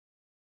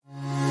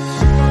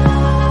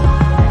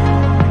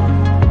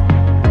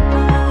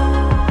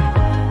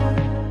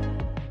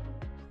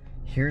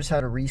here's how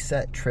to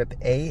reset trip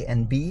A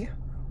and B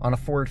on a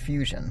Ford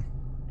Fusion.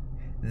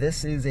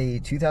 This is a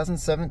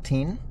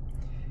 2017,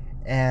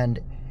 and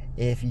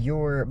if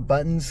your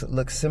buttons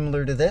look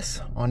similar to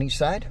this on each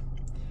side,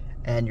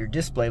 and your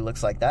display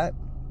looks like that,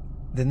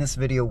 then this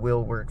video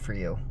will work for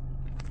you.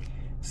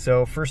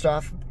 So first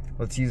off,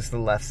 let's use the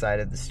left side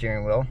of the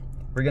steering wheel.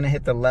 We're gonna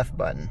hit the left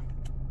button.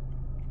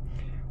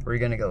 We're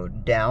gonna go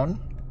down,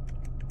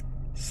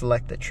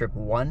 select the trip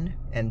 1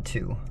 and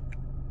 2.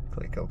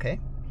 Click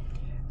OK.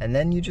 And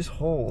then you just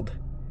hold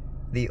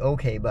the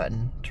OK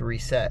button to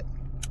reset.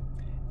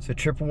 So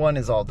trip 1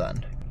 is all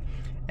done.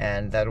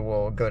 And that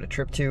will go to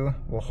trip 2.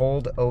 We'll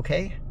hold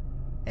OK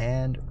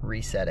and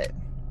reset it.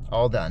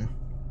 All done.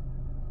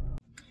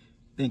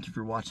 Thank you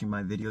for watching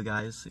my video,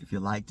 guys. If you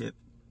liked it,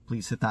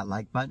 please hit that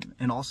like button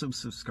and also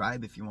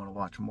subscribe if you want to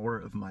watch more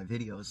of my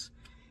videos.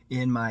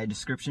 In my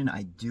description,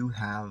 I do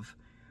have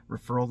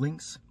referral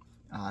links.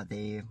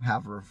 They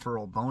have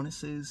referral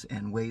bonuses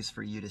and ways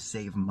for you to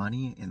save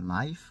money in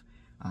life.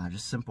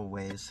 Just simple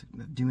ways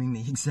of doing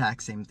the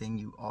exact same thing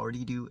you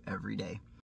already do every day.